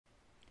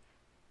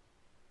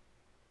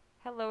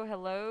Hello,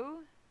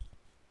 hello.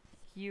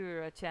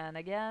 Hiro-chan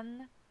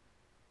again.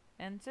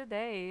 And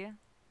today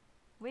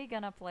we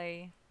gonna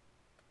play.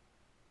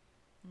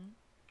 Hmm?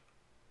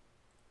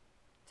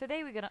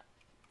 Today we gonna.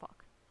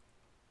 Fuck.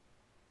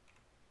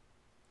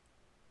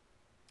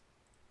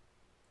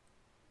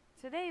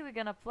 Today we're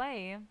gonna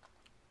play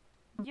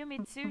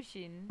Yume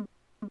Tsushin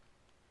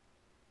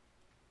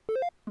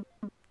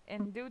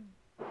and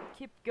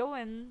keep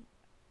going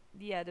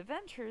the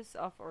adventures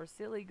of our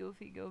silly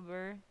goofy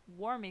goober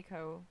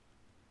Warmiko.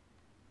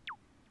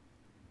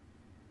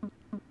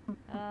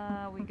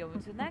 We go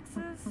into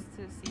Nexus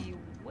to see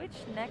which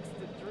next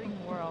dream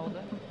world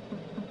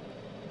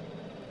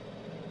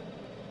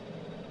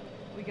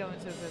we go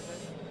into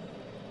visit.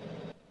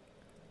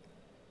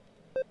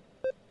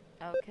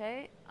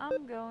 Okay,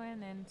 I'm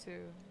going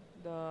into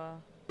the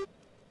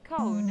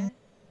cone.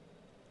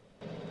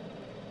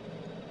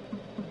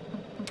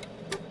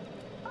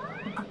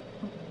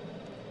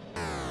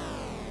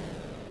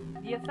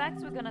 The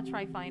effects we're gonna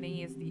try finding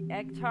is the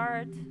egg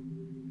tart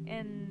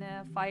and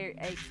fire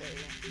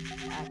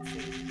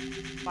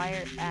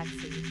fire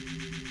axis.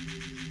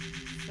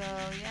 So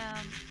yeah.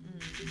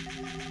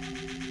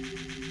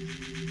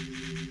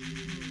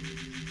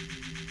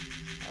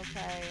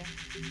 Okay.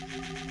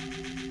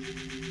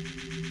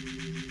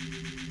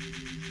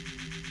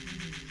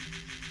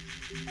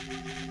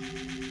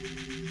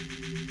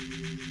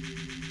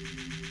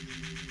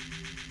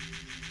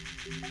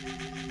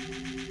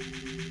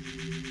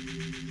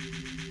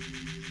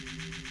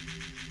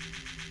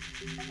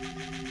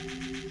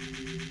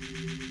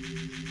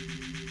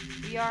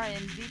 We are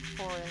in deep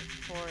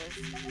forest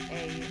A.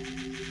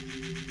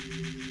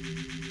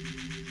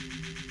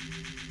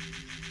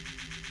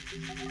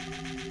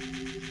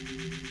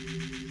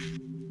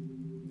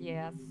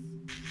 Yes.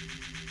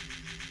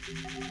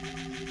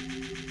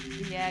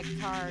 The egg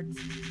tart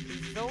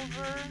is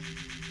over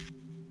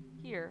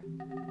here.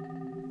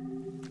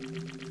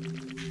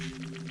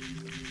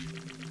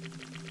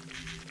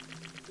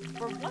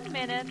 For 1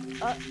 minute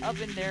up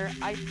in there,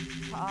 I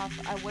thought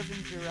I was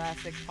in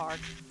Jurassic Park.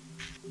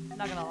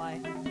 Not gonna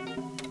lie.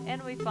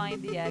 And we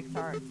find the egg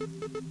tart.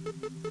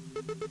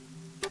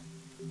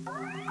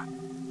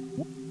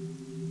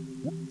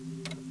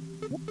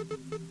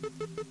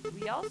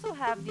 We also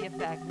have the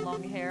effect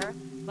long hair,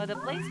 but the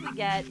place we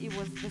get, it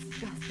was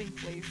disgusting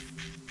place.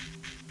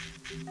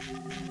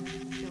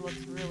 It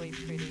looks really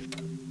pretty.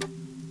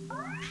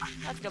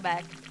 Let's go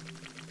back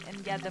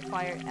and get the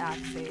fire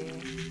axe.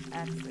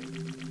 I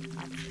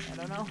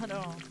don't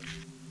know.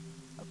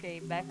 Okay,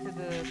 back to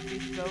the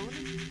fish bone.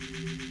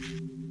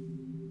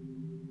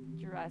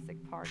 Jurassic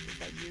Park, is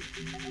that you?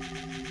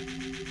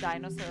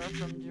 Dinosaur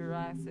from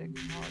Jurassic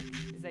Park,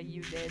 is that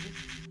you dead?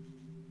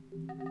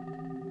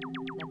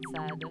 That's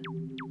sad.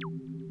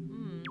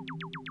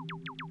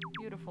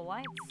 Beautiful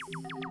lights.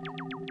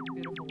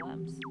 Beautiful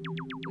lamps.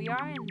 We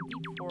are in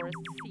deep forest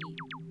sea.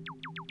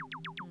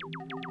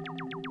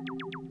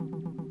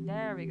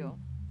 There we go.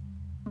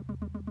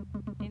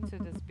 Into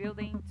this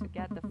building to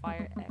get the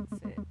fire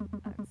exit,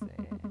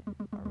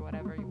 or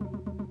whatever you.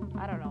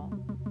 I don't know.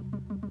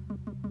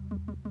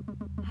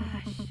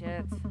 Ah,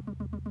 shit.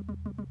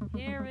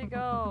 Here we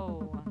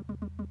go.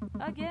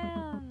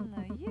 Again.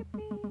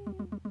 Yippee.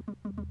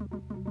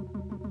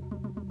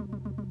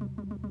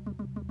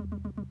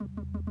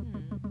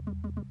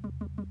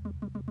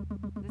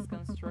 This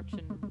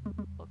construction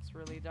looks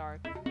really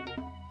dark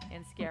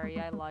and scary.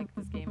 I like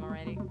this game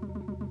already.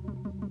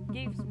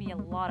 Gives me a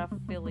lot of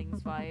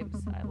feelings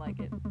vibes. I like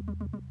it.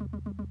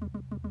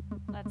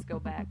 Let's go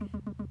back.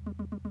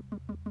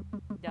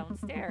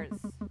 Downstairs.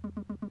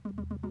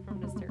 From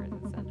the stairs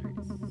and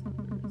cinders.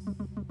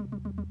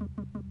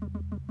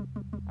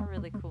 A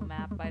really cool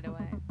map, by the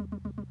way.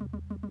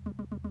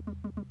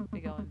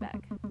 We're going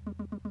back.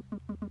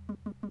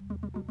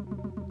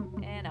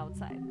 And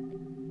outside.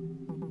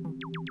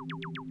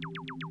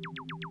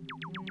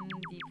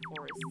 Deep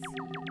forest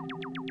sea.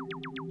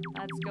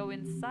 Let's go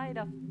inside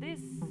of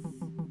this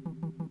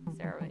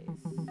stairways.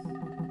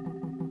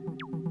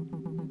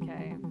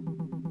 Okay.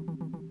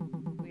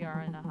 We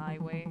are in a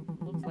highway.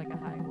 Looks like a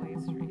highway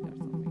street or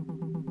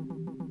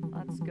something.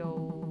 Let's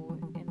go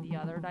in the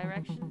other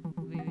direction.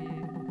 We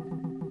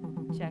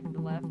check the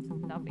left.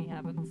 Nothing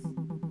happens.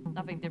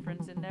 Nothing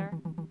different in there.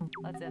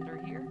 Let's enter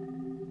here.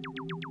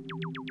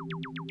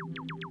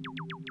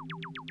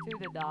 To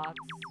the docks.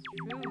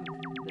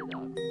 Through the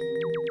docks.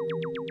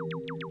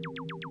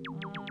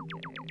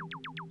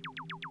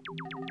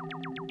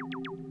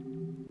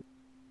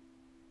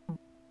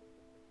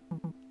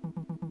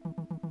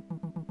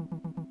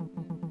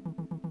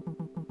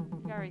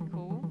 Very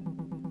cool.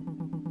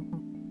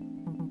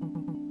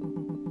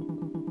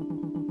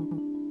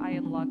 I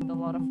unlocked a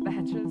lot of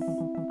badges.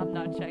 I'm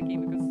not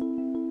checking because